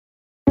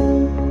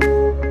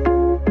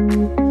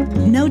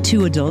No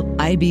two adult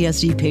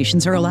IBS-D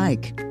patients are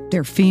alike.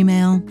 They're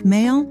female,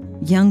 male,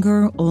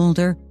 younger,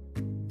 older,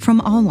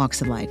 from all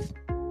walks of life.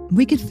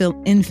 We could fill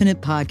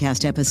infinite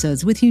podcast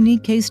episodes with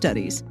unique case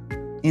studies.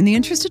 In the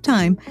interest of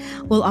time,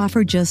 we'll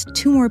offer just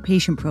 2 more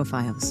patient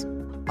profiles.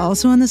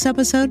 Also on this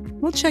episode,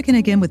 we'll check in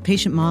again with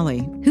patient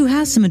Molly, who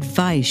has some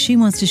advice she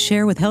wants to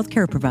share with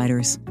healthcare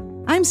providers.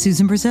 I'm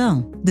Susan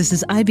Brazell. This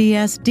is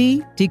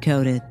IBS-D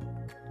Decoded.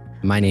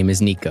 My name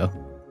is Nico.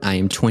 I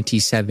am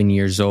 27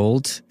 years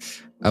old.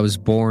 I was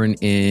born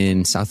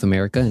in South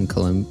America in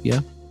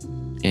Colombia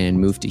and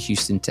moved to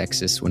Houston,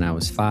 Texas when I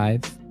was 5.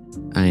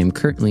 I am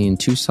currently in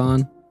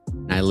Tucson.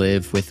 I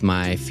live with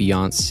my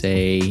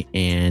fiance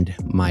and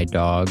my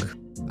dog.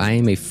 I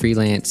am a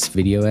freelance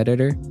video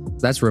editor.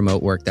 That's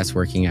remote work. That's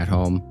working at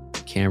home.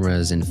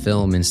 Cameras and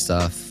film and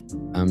stuff.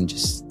 I'm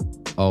just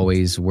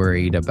always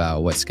worried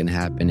about what's going to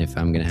happen if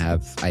I'm going to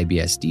have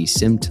IBS-D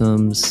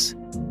symptoms.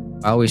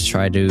 I always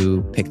try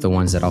to pick the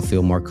ones that I'll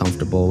feel more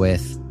comfortable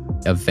with.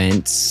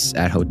 Events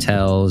at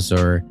hotels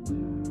or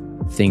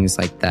things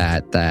like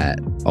that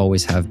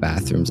always have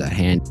bathrooms at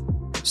hand.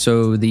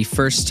 So the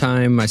first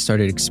time I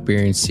started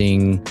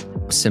experiencing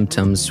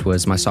symptoms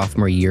was my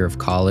sophomore year of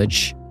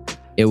college.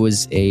 It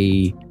was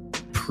a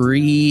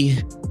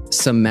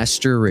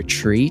pre-semester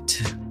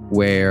retreat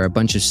where a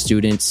bunch of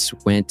students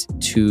went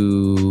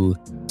to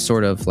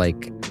sort of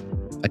like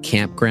a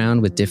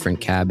campground with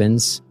different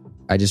cabins.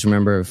 I just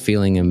remember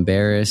feeling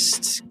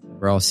embarrassed.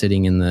 We're all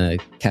sitting in the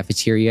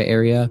cafeteria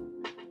area,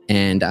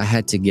 and I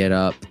had to get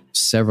up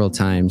several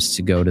times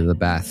to go to the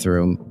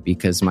bathroom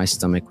because my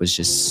stomach was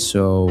just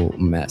so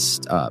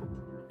messed up.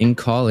 In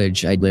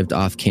college, I lived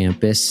off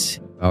campus.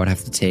 I would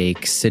have to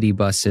take city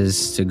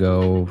buses to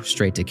go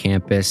straight to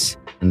campus,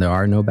 and there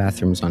are no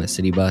bathrooms on a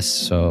city bus,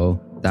 so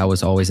that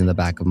was always in the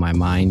back of my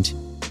mind.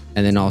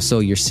 And then also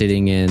you're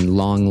sitting in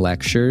long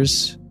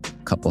lectures,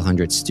 a couple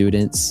hundred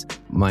students.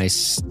 My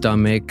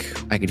stomach,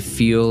 I could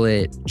feel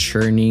it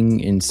churning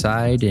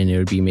inside, and it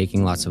would be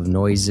making lots of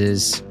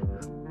noises.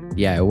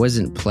 Yeah, it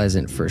wasn't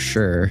pleasant for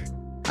sure.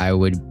 I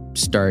would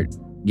start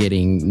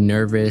getting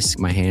nervous.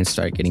 My hands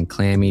started getting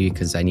clammy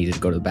because I needed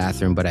to go to the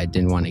bathroom, but I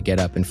didn't want to get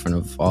up in front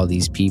of all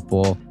these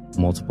people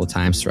multiple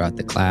times throughout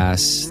the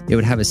class. It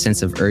would have a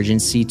sense of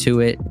urgency to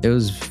it. It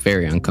was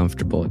very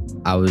uncomfortable.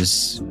 I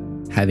was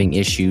having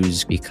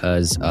issues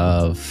because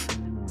of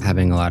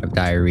having a lot of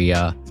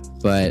diarrhea,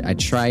 but I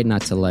tried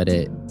not to let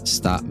it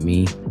stop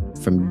me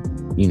from,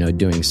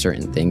 doing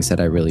certain things that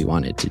I really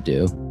wanted to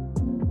do.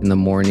 In the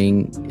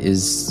morning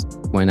is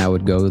when I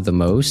would go the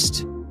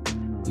most.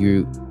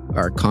 You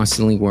are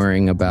constantly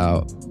worrying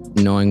about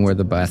knowing where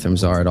the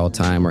bathrooms are at all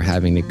time or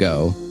having to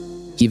go.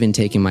 Even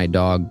taking my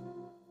dog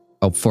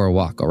out for a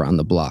walk around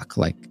the block.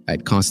 Like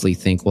I'd constantly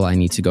think, well, I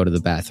need to go to the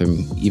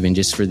bathroom even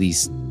just for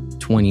these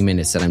 20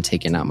 minutes that I'm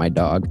taking out my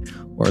dog,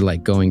 or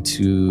like going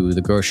to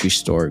the grocery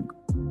store.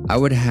 I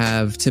would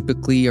have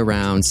typically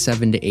around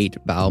 7 to 8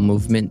 bowel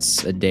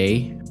movements a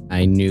day.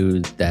 I knew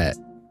that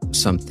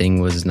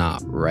something was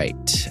not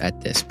right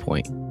at this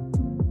point.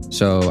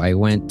 So I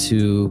went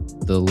to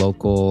the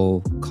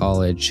local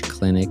college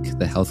clinic,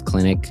 the health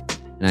clinic,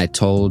 and I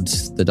told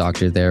the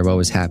doctor there what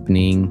was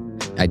happening.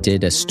 I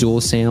did a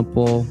stool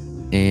sample,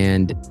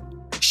 and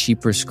she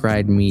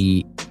prescribed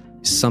me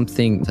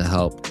something to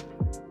help.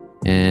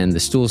 And the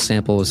stool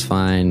sample was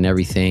fine and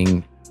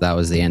everything. That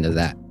was the end of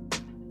that.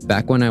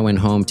 Back when I went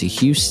home to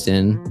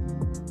Houston,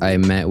 I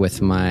met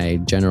with my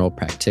general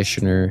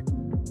practitioner,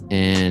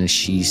 and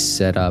she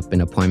set up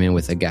an appointment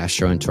with a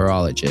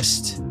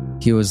gastroenterologist.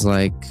 He was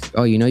like,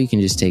 oh, you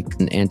can just take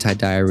an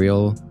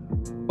anti-diarrheal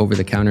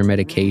over-the-counter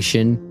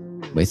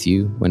medication with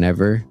you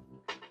whenever.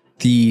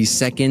 The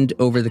second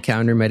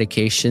over-the-counter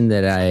medication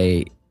that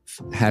I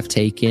have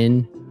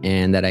taken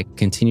and that I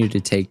continue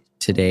to take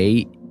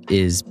today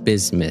is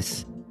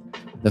bismuth.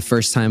 The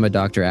first time a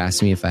doctor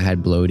asked me if I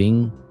had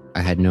bloating,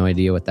 I had no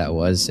idea what that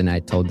was, and I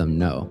told them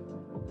no.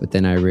 But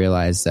then I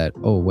realized that,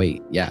 oh,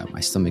 wait, yeah,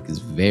 my stomach is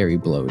very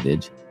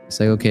bloated. It's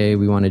like, okay,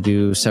 we want to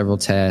do several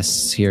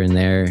tests here and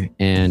there.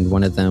 And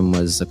one of them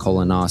was a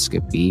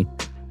colonoscopy.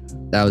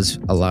 That was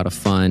a lot of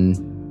fun.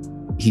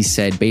 He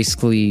said,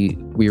 basically,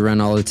 we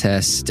run all the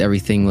tests.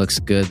 Everything looks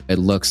good. It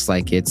looks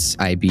like it's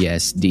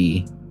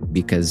IBS-D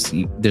because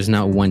there's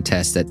not one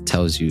test that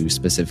tells you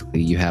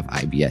specifically you have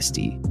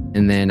IBS-D.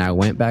 And then I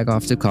went back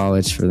off to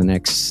college for the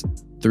next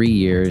 3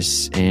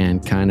 years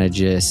and kind of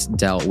just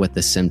dealt with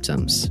the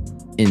symptoms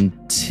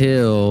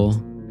until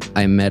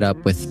I met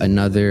up with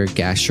another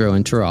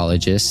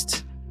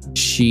gastroenterologist.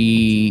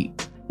 She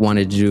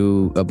wanted to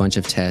do a bunch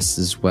of tests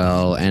as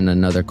well and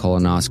another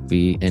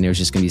colonoscopy, and it was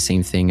just going to be the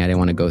same thing. I didn't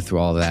want to go through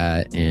all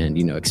that and,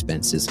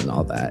 expenses and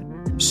all that.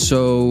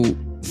 So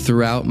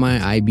throughout my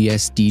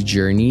IBS-D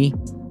journey,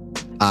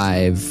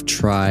 I've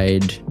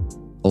tried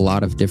a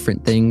lot of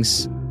different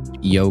things: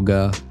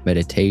 yoga,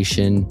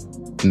 meditation,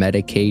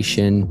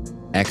 medication,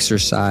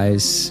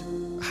 exercise,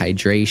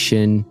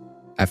 hydration.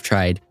 I've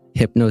tried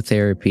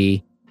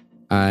hypnotherapy.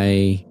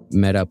 I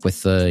met up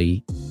with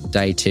a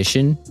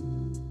dietitian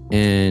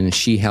and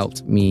she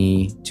helped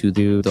me to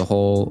do the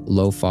whole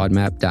low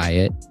FODMAP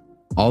diet.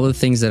 All the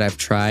things that I've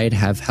tried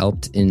have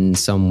helped in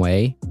some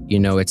way. You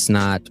know, it's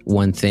not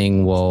one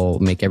thing will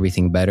make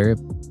everything better.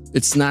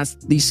 It's not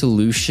the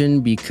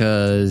solution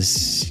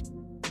because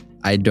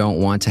I don't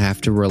want to have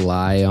to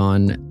rely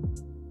on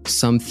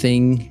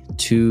something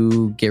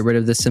to get rid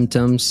of the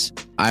symptoms.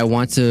 I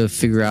want to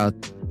figure out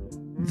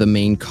the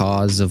main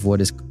cause of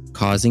what is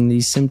causing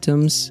these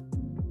symptoms.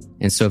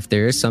 And so if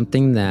there is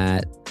something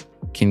that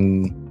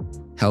can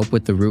help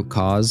with the root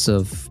cause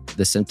of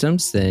the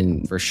symptoms,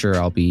 then for sure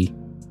I'll be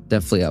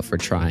definitely up for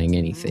trying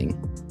anything.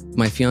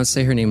 My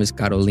fiance, her name is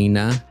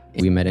Carolina.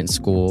 We met in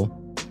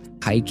school.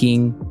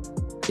 Hiking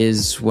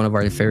is one of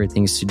our favorite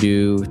things to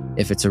do.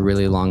 If it's a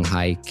really long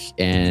hike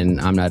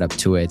and I'm not up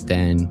to it,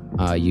 then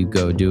you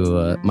go do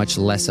a much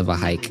less of a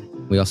hike.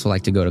 We also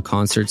like to go to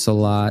concerts a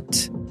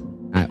lot.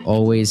 I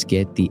always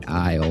get the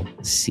aisle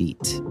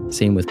seat.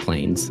 Same with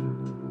planes.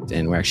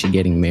 And we're actually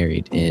getting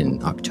married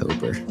in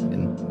October,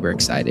 and we're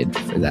excited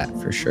for that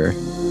for sure.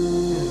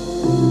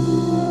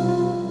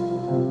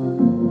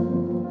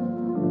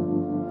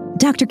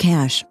 Dr.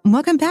 Cash,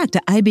 welcome back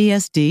to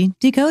IBSD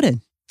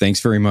Decoded.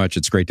 Thanks very much.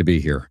 It's great to be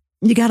here.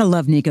 You gotta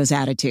love Nico's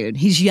attitude.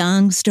 He's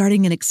young,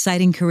 starting an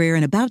exciting career,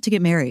 and about to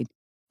get married.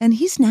 And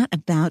he's not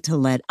about to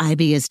let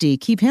IBSD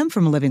keep him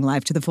from living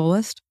life to the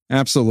fullest.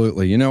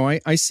 Absolutely. You know,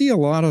 I see a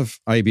lot of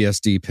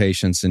IBSD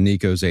patients in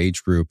Nico's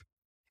age group,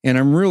 and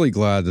I'm really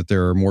glad that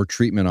there are more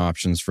treatment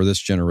options for this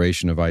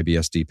generation of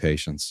IBSD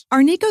patients.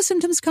 Are Nico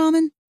symptoms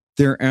common?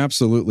 They're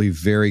absolutely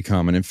very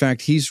common. In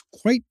fact, he's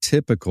quite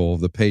typical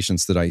of the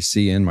patients that I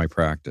see in my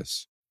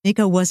practice.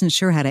 Nico wasn't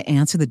sure how to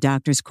answer the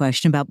doctor's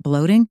question about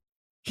bloating.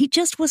 He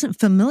just wasn't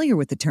familiar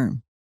with the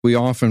term. We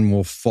often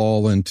will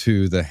fall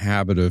into the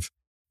habit of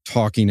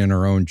talking in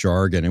our own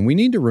jargon, and we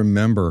need to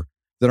remember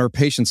that our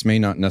patients may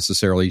not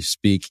necessarily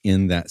speak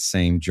in that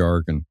same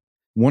jargon.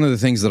 One of the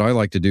things that I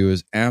like to do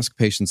is ask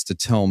patients to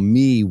tell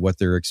me what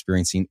they're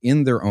experiencing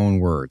in their own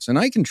words. And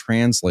I can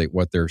translate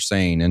what they're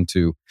saying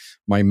into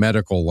my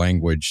medical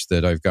language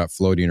that I've got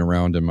floating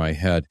around in my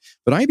head.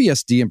 But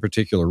IBSD in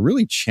particular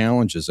really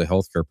challenges a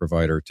healthcare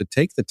provider to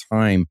take the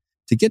time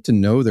to get to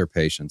know their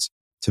patients,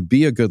 to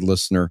be a good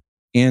listener,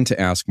 and to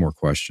ask more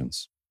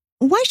questions.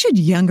 Why should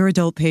younger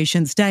adult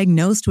patients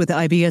diagnosed with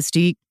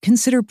IBSD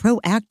consider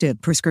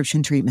proactive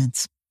prescription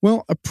treatments?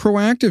 Well, a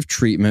proactive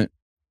treatment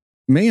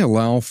may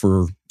allow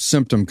for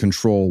symptom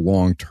control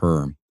long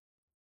term.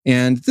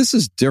 And this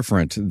is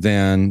different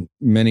than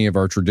many of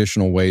our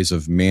traditional ways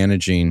of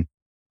managing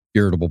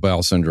irritable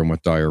bowel syndrome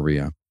with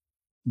diarrhea.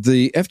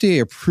 The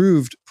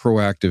FDA-approved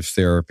proactive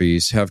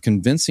therapies have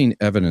convincing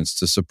evidence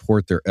to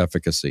support their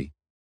efficacy.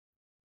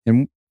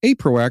 And a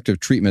proactive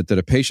treatment that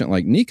a patient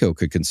like Nico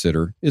could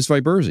consider is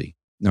Vyburzi.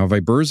 Now,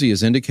 Vyburzi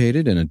is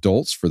indicated in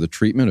adults for the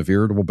treatment of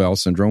irritable bowel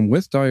syndrome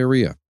with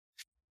diarrhea.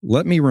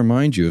 Let me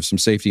remind you of some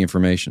safety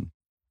information.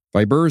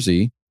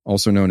 Vyburzi,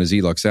 also known as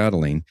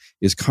eluxadiline,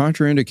 is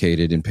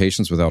contraindicated in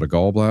patients without a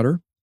gallbladder,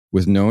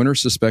 with known or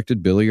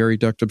suspected biliary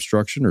duct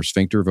obstruction or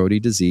sphincter vodi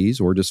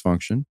disease or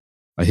dysfunction,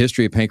 a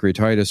history of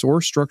pancreatitis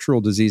or structural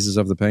diseases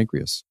of the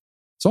pancreas.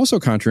 It's also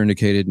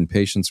contraindicated in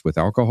patients with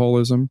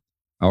alcoholism,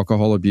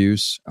 alcohol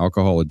abuse,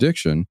 alcohol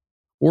addiction,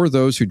 or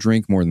those who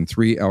drink more than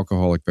 3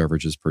 alcoholic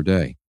beverages per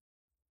day.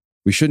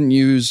 We shouldn't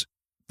use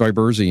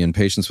Vyburzi in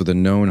patients with a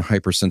known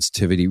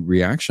hypersensitivity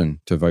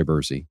reaction to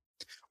Vyburzi,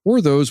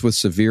 or those with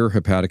severe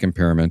hepatic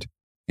impairment,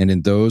 and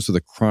in those with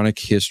a chronic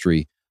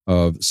history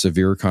of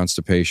severe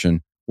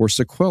constipation or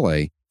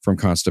sequelae from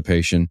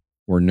constipation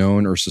or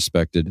known or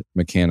suspected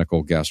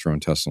mechanical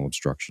gastrointestinal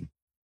obstruction.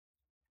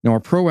 Now,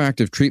 a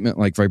proactive treatment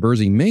like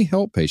Vyburzi may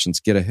help patients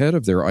get ahead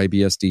of their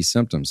IBSD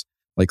symptoms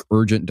like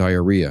urgent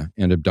diarrhea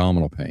and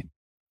abdominal pain.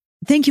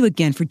 Thank you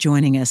again for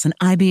joining us on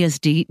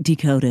IBSD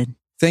Decoded.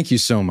 Thank you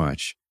so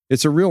much.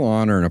 It's a real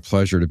honor and a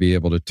pleasure to be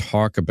able to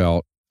talk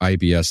about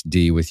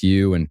IBSD with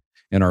you and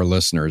our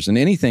listeners, and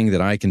anything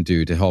that I can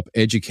do to help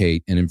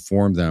educate and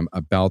inform them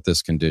about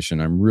this condition,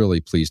 I'm really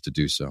pleased to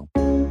do so.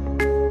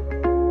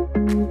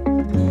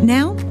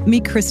 Now,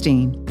 meet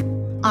Christine.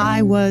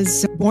 I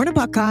was born a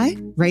Buckeye,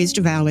 raised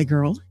a Valley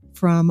girl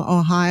from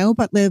Ohio,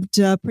 but lived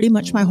pretty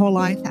much my whole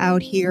life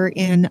out here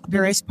in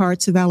various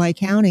parts of LA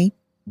County.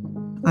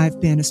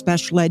 I've been a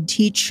special ed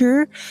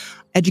teacher,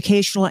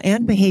 educational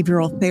and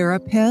behavioral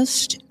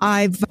therapist.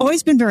 I've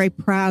always been very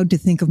proud to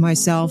think of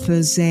myself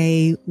as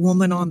a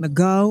woman on the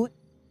go.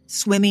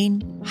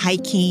 Swimming,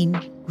 hiking,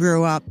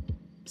 grew up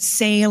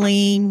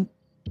sailing,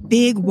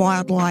 big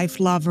wildlife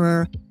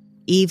lover,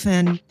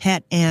 even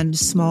pet and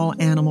small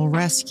animal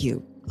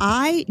rescue.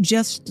 I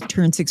just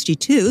turned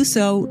 62,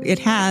 so it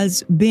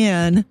has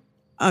been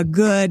a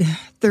good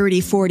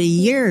 30, 40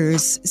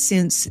 years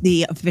since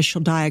the official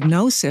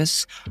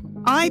diagnosis.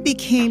 I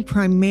became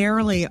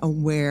primarily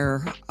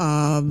aware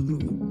of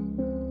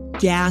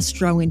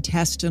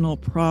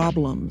gastrointestinal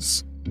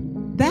problems.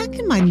 Back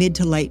in my mid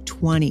to late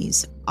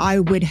 20s, I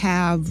would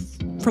have,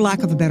 for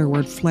lack of a better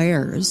word,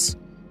 flares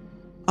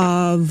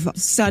of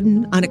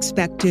sudden,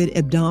 unexpected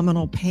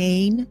abdominal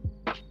pain,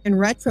 In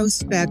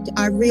retrospect,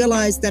 I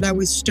realized that I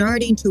was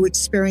starting to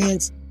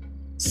experience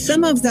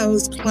some of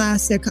those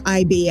classic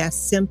IBS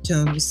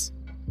symptoms,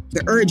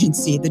 the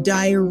urgency, the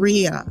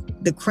diarrhea,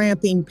 the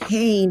cramping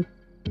pain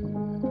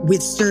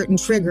with certain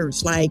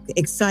triggers like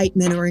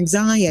excitement or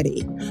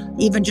anxiety,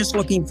 even just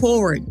looking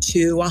forward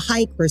to a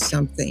hike or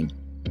something.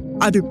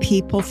 Other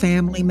people,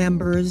 family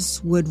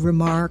members, would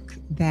remark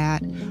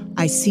that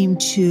I seemed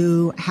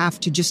to have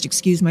to just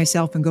excuse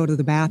myself and go to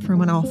the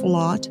bathroom an awful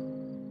lot.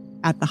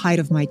 At the height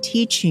of my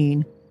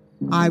teaching,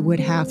 I would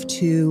have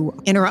to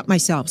interrupt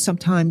myself,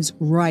 sometimes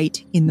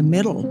right in the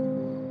middle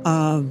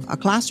of a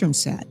classroom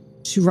set,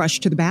 to rush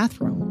to the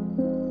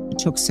bathroom. It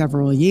took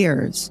several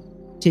years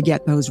to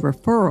get those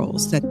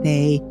referrals that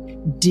they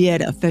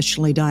did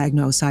officially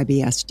diagnose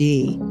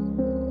IBS-D.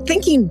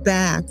 Thinking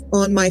back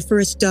on my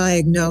first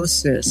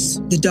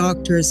diagnosis, the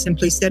doctor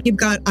simply said, "You've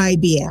got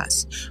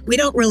IBS. We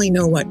don't really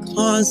know what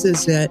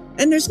causes it,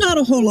 and there's not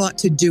a whole lot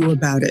to do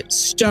about it.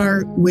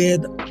 Start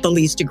with the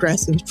least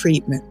aggressive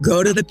treatment.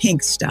 Go to the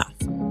pink stuff."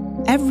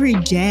 Every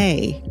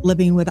day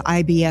living with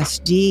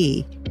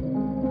IBS-D,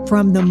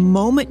 from the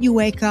moment you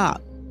wake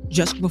up,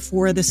 just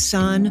before the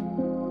sun,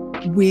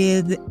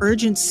 with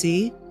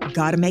urgency,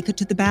 got to make it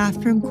to the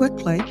bathroom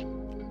quickly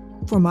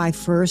for my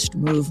first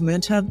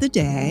movement of the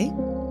day.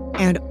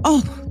 And,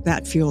 oh,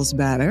 that feels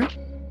better.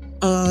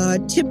 A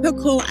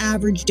typical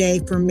average day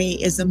for me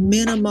is a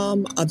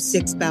minimum of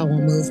 6 bowel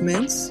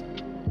movements.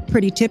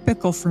 Pretty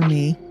typical for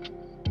me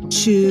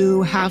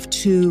to have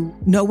to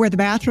know where the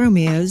bathroom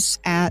is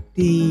at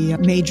the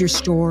major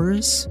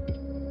stores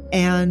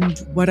and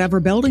whatever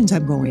buildings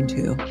I'm going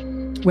to,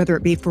 whether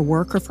it be for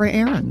work or for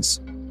errands.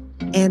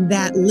 And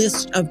that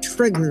list of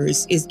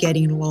triggers is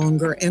getting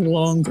longer and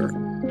longer.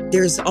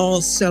 There's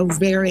also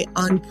very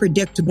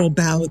unpredictable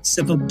bouts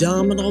of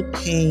abdominal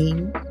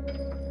pain.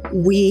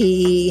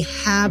 We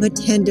have a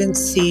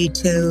tendency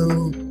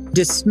to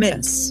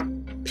dismiss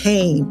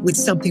pain with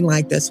something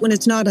like this when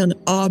it's not an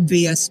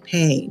obvious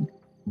pain.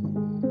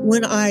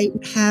 When I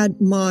had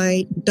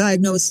my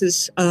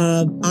diagnosis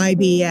of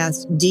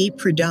IBS-D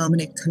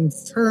predominant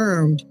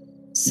confirmed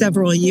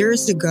several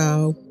years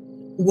ago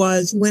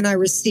was when I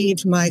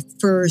received my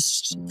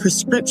first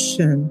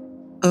prescription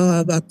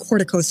of a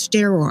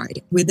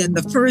corticosteroid. Within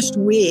the first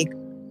week,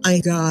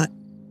 I got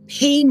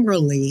pain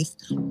relief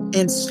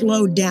and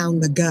slowed down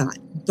the gut.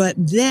 But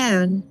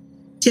then,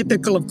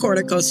 typical of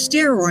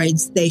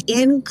corticosteroids, they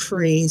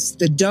increase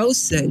the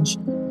dosage.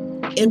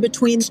 In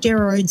between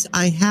steroids,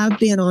 I have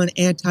been on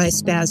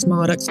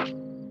antispasmodics.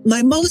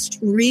 My most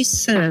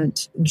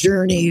recent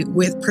journey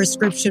with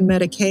prescription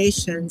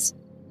medications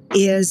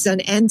is an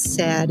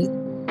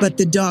NSAID, but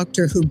the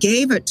doctor who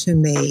gave it to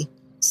me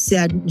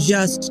said,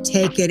 just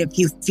take it if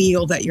you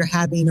feel that you're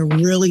having a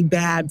really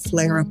bad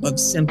flare-up of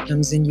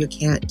symptoms and you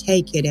can't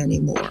take it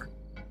anymore.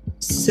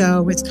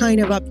 So it's kind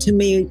of up to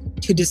me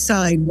to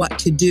decide what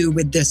to do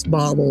with this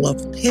bottle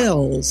of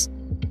pills.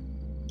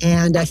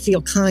 And I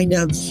feel kind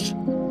of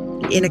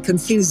in a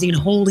confusing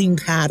holding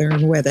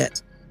pattern with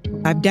it.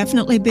 I've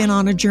definitely been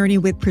on a journey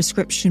with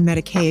prescription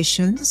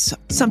medications,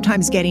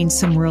 sometimes getting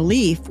some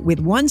relief with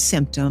one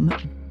symptom.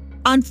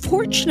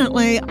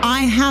 Unfortunately, I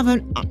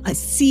haven't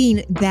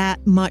seen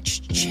that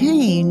much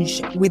change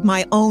with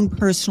my own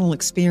personal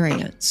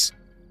experience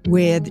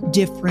with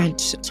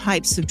different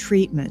types of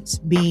treatments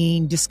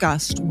being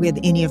discussed with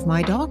any of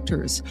my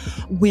doctors.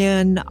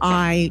 When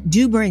I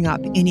do bring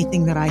up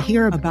anything that I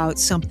hear about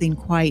something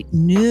quite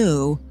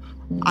new,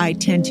 I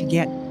tend to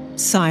get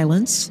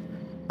silence.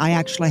 I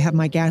actually have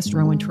my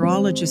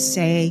gastroenterologist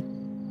say,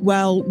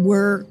 well,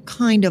 we're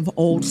kind of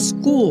old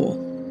school,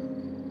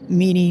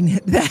 meaning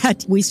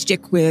that we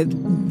stick with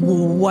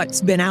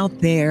what's been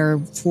out there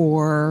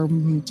for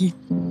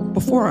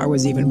before I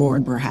was even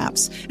born,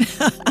 perhaps.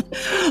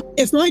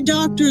 If my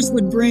doctors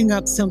would bring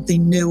up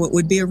something new, it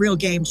would be a real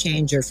game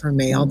changer for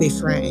me, I'll be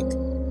frank.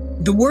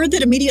 The word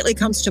that immediately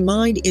comes to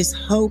mind is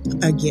hope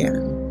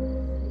again.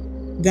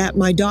 That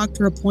my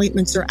doctor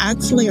appointments are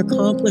actually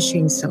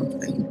accomplishing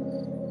something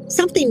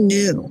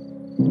new.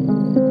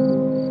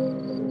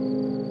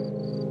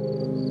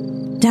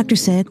 Dr.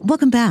 Sayek,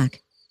 welcome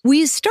back.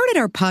 We started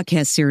our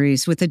podcast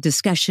series with a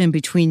discussion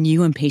between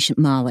you and patient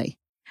Molly.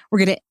 We're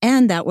going to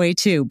end that way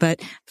too,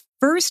 but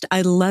first,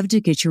 I'd love to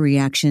get your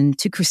reaction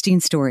to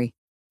Christine's story.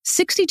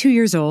 62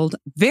 years old,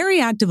 very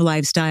active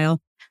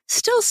lifestyle,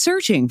 still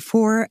searching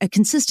for a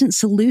consistent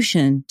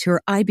solution to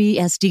her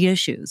IBS-D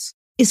issues.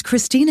 Is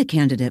Christine a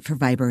candidate for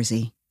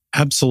Vyburzi?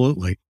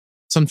 Absolutely.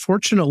 So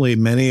unfortunately,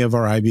 many of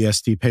our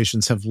IBS-D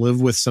patients have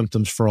lived with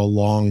symptoms for a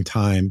long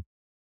time,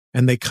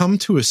 and they come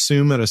to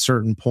assume at a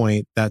certain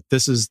point that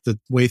this is the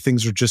way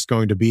things are just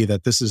going to be,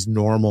 that this is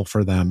normal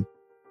for them.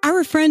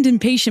 Our friend and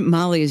patient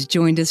Molly has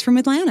joined us from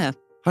Atlanta.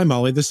 Hi,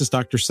 Molly. This is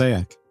Dr.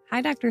 Sayek.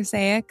 Hi, Dr.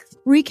 Sayek.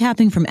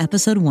 Recapping from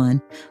episode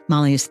 1,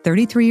 Molly is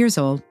 33 years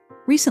old,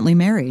 recently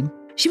married.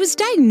 She was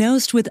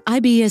diagnosed with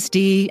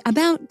IBS-D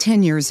about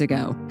 10 years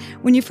ago.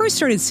 When you first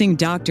started seeing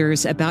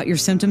doctors about your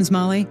symptoms,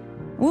 Molly,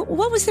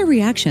 what was their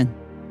reaction?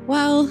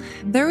 Well,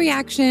 their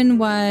reaction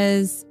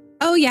was,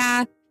 oh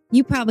yeah,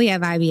 you probably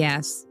have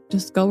IBS.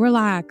 just go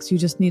relax. You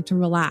just need to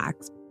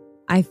relax.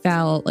 I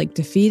felt like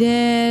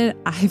defeated.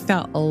 I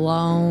felt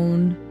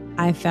alone.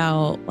 I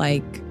felt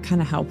like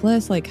kind of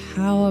helpless. Like,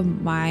 how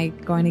am I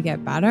going to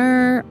get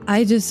better?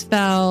 I just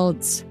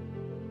felt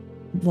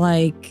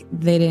like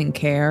they didn't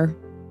care.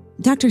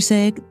 Dr.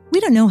 Saig, we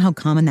don't know how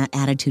common that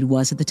attitude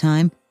was at the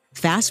time.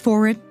 Fast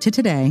forward to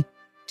today.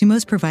 Do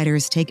most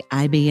providers take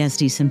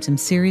IBS-D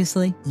symptoms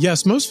seriously?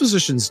 Yes, most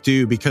physicians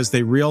do because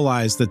they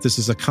realize that this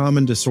is a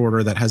common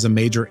disorder that has a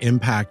major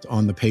impact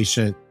on the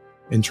patient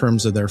in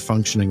terms of their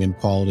functioning and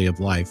quality of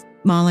life.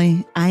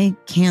 Molly, I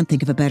can't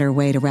think of a better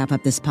way to wrap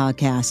up this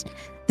podcast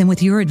than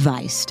with your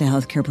advice to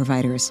healthcare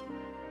providers.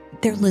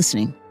 They're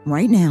listening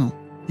right now,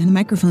 and the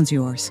microphone's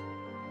yours.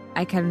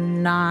 I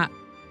cannot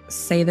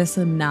say this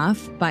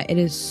enough, but it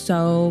is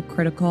so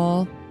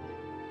critical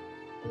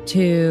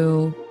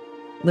to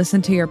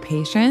listen to your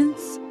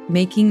patients,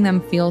 making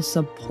them feel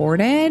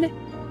supported,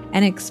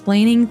 and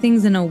explaining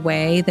things in a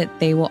way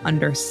that they will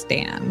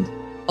understand.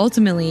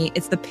 Ultimately,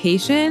 it's the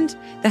patient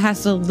that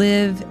has to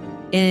live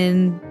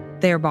in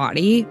their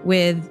body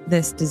with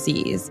this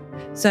disease.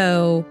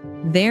 So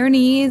their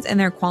needs and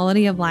their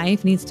quality of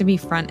life needs to be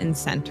front and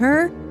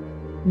center,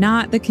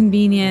 not the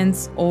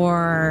convenience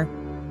or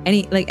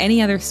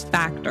any other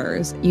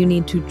factors. You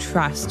need to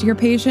trust your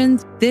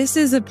patients. This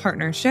is a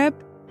partnership,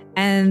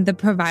 and the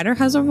provider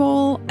has a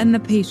role and the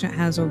patient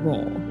has a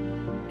role.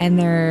 And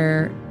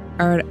there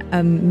are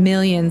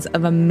millions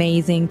of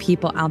amazing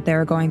people out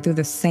there going through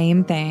the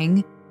same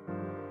thing.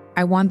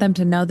 I want them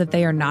to know that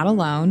they are not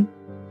alone.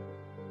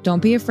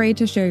 Don't be afraid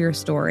to share your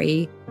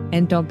story,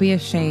 and don't be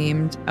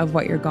ashamed of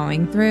what you're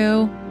going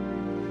through.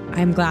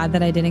 I'm glad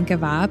that I didn't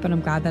give up, and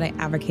I'm glad that I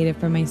advocated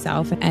for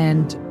myself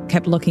and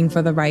kept looking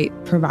for the right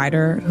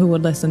provider who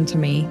would listen to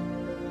me.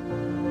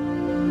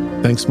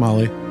 Thanks,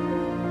 Molly.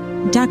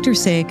 Dr.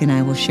 Saig and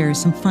I will share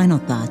some final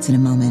thoughts in a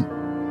moment.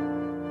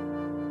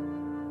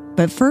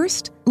 But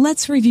first,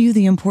 let's review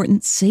the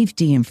important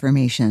safety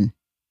information.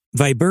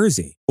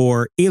 Vyburzi,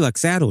 or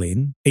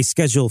elaxadeline, a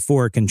Schedule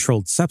IV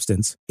controlled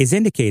substance, is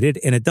indicated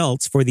in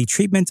adults for the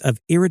treatment of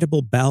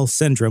irritable bowel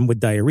syndrome with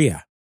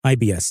diarrhea,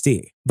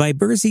 IBS-D.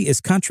 Vyburzi is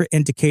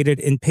contraindicated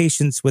in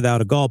patients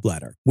without a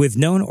gallbladder, with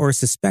known or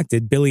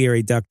suspected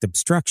biliary duct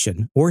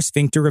obstruction or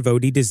sphincter of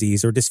Oddi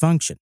disease or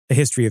dysfunction, a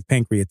history of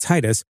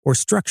pancreatitis, or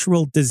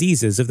structural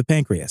diseases of the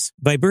pancreas.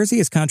 Vyburzi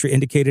is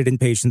contraindicated in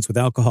patients with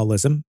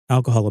alcoholism,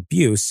 alcohol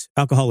abuse,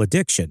 alcohol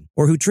addiction,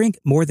 or who drink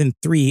more than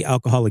 3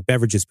 alcoholic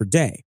beverages per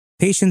day.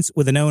 Patients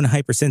with a known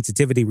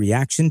hypersensitivity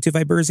reaction to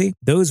Vyburzi,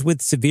 those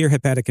with severe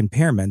hepatic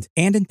impairment,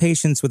 and in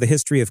patients with a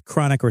history of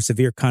chronic or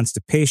severe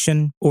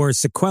constipation or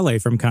sequelae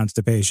from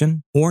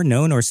constipation, or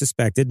known or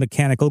suspected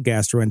mechanical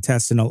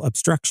gastrointestinal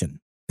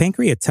obstruction.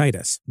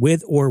 Pancreatitis,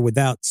 with or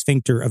without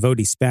sphincter of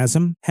Oddi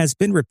spasm, has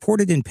been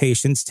reported in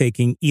patients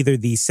taking either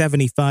the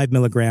 75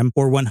 milligram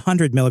or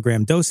 100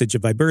 milligram dosage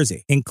of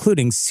Vyburzi,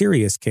 including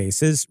serious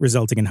cases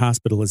resulting in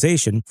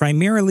hospitalization,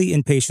 primarily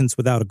in patients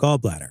without a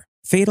gallbladder.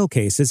 Fatal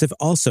cases have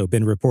also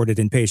been reported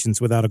in patients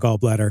without a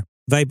gallbladder.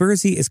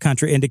 Vyburzi is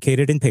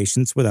contraindicated in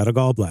patients without a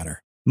gallbladder.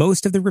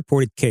 Most of the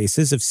reported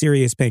cases of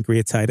serious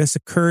pancreatitis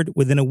occurred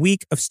within a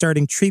week of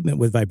starting treatment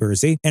with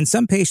Vyburzi, and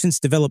some patients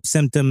develop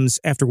symptoms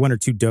after 1 or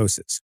 2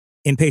 doses.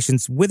 In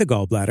patients with a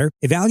gallbladder,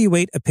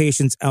 evaluate a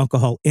patient's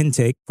alcohol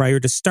intake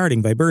prior to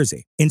starting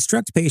Vyburzi.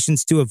 Instruct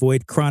patients to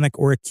avoid chronic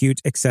or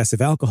acute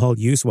excessive alcohol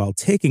use while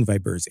taking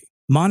Vyburzi.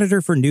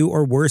 Monitor for new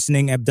or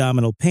worsening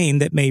abdominal pain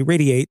that may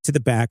radiate to the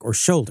back or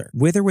shoulder,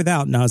 with or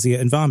without nausea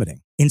and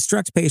vomiting.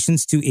 Instruct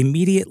patients to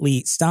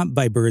immediately stop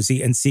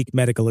Vyburzi and seek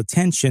medical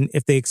attention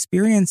if they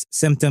experience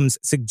symptoms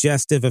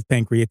suggestive of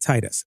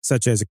pancreatitis,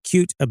 such as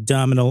acute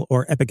abdominal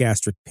or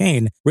epigastric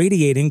pain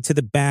radiating to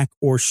the back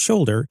or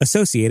shoulder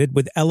associated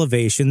with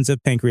elevations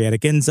of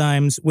pancreatic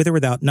enzymes, with or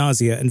without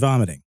nausea and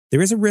vomiting.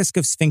 There is a risk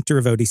of sphincter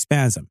of Oddi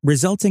spasm,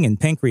 resulting in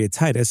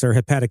pancreatitis or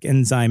hepatic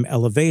enzyme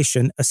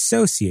elevation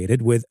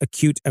associated with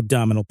acute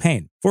abdominal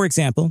pain. For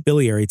example,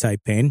 biliary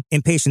type pain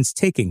in patients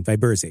taking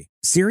Vyburzi.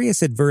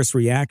 Serious adverse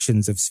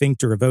reactions of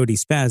sphincter of Oddi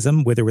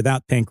spasm, with or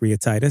without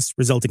pancreatitis,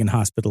 resulting in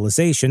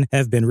hospitalization,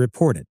 have been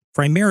reported,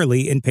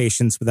 primarily in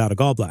patients without a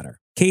gallbladder.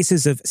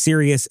 Cases of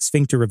serious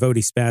sphincter of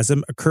Oddi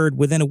spasm occurred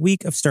within a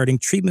week of starting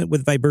treatment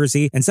with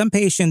Vyburzi, and some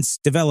patients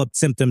developed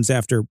symptoms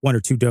after 1 or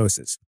 2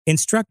 doses.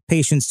 Instruct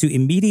patients to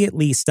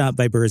immediately stop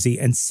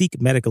Vyburzi and seek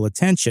medical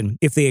attention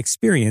if they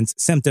experience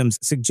symptoms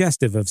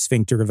suggestive of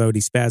sphincter of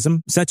Oddi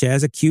spasm, such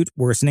as acute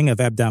worsening of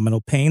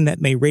abdominal pain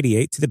that may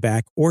radiate to the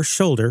back or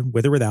shoulder,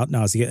 with or without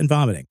nausea and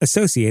vomiting,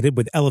 associated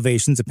with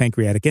elevations of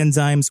pancreatic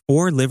enzymes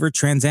or liver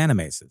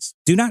transaminases.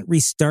 Do not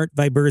restart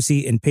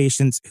Vyburzi in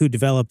patients who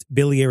developed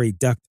biliary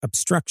duct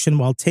obstruction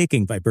while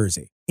taking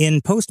Vyburzi.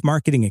 In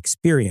post-marketing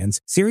experience,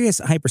 serious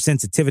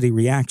hypersensitivity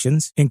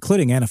reactions,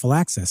 including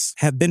anaphylaxis,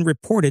 have been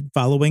reported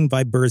following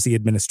Vyburzi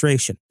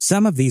administration.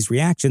 Some of these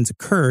reactions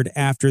occurred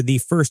after the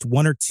first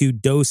 1 or 2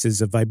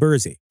 doses of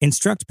Vyburzi.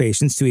 Instruct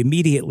patients to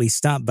immediately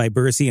stop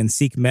Vyburzi and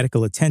seek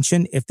medical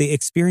attention if they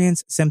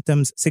experience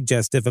symptoms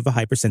suggestive of a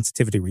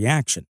hypersensitivity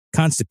reaction.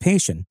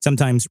 constipation,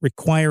 sometimes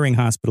requiring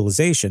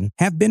hospitalization,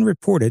 have been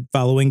reported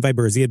following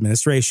Vyburzi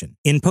administration.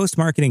 In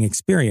post-marketing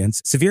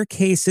experience, severe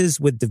cases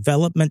with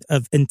development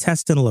of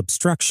intestinal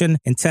obstruction,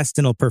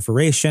 intestinal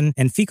perforation,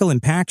 and fecal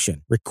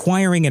impaction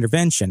requiring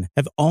intervention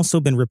have also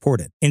been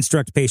reported.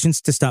 Instruct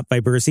patients to stop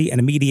Vyburzi and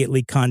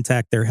immediately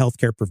contact their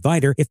healthcare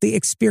provider if they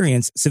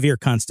experience severe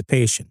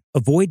constipation.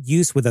 Avoid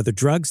use with other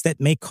drugs that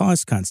may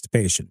cause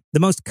constipation. The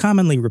most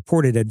commonly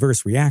reported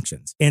adverse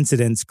reactions,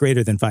 incidence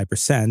greater than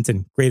 5%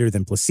 and greater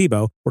than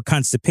placebo, were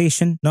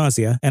constipation,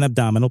 nausea, and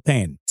abdominal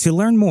pain. To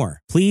learn more,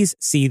 please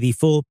see the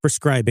full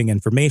prescribing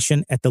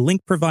information at the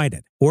link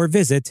provided or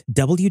visit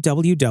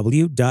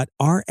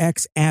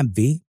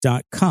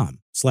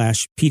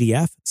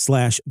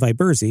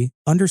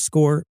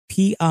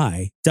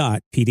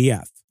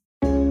www.rxabv.com/PDF/Vyburzi_PI.PDF.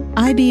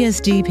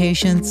 IBS-D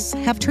patients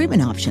have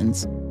treatment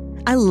options.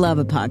 I love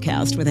a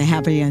podcast with a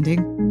happy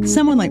ending.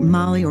 Someone like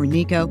Molly or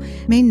Nico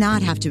may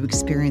not have to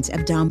experience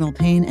abdominal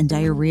pain and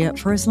diarrhea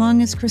for as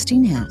long as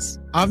Christine has.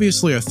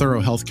 Obviously, a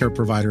thorough healthcare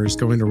provider is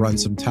going to run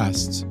some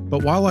tests.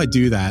 But while I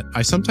do that,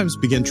 I sometimes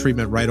begin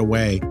treatment right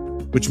away,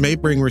 which may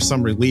bring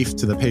some relief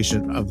to the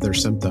patient of their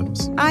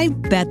symptoms. I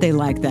bet they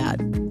like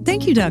that.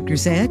 Thank you, Dr.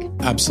 Zag.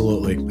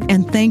 Absolutely.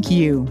 And thank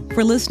you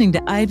for listening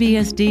to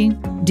IBS-D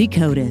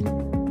Decoded.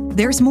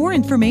 There's more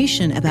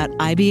information about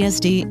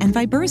IBS-D and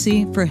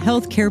Vyburzi for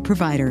healthcare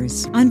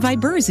providers on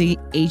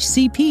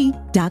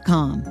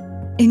VyburziHCP.com,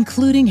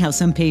 including how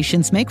some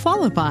patients may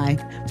qualify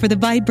for the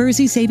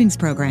Vyburzi Savings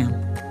Program.